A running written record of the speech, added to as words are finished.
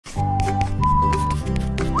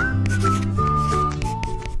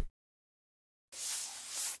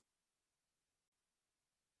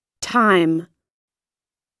time,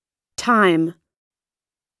 time,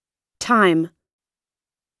 time.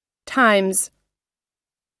 Times.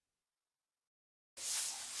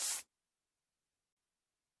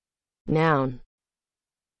 Noun.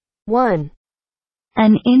 1.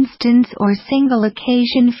 An instance or single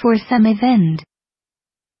occasion for some event.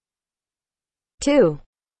 2.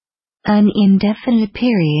 An indefinite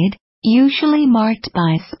period, usually marked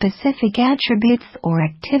by specific attributes or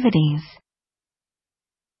activities.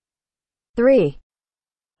 3.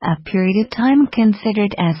 A period of time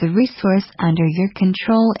considered as a resource under your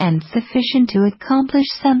control and sufficient to accomplish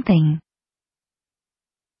something.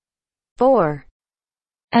 4.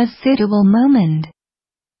 A suitable moment.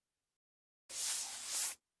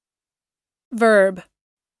 Verb.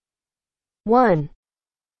 1.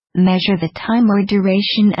 Measure the time or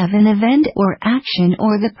duration of an event or action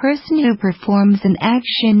or the person who performs an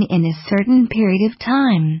action in a certain period of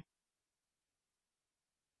time.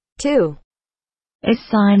 2.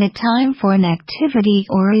 Assign a time for an activity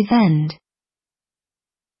or event.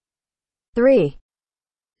 3.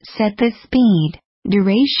 Set the speed,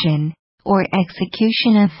 duration, or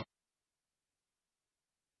execution of.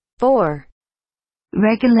 4.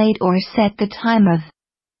 Regulate or set the time of.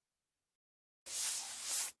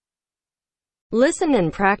 Listen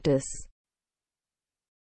and practice.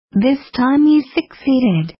 This time he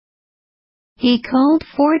succeeded. He called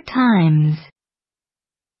 4 times.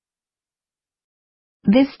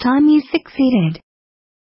 This time he succeeded.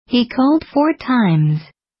 He called 4 times.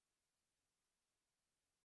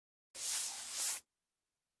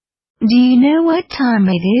 Do you know what time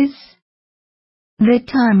it is? The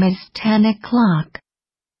time is 10 o'clock.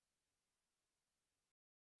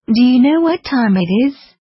 Do you know what time it is?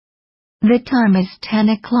 The time is 10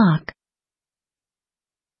 o'clock.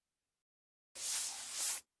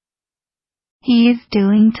 He is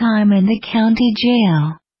doing time in the county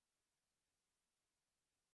jail.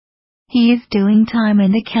 He is doing time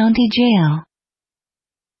in the county jail.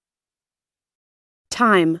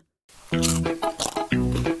 Time.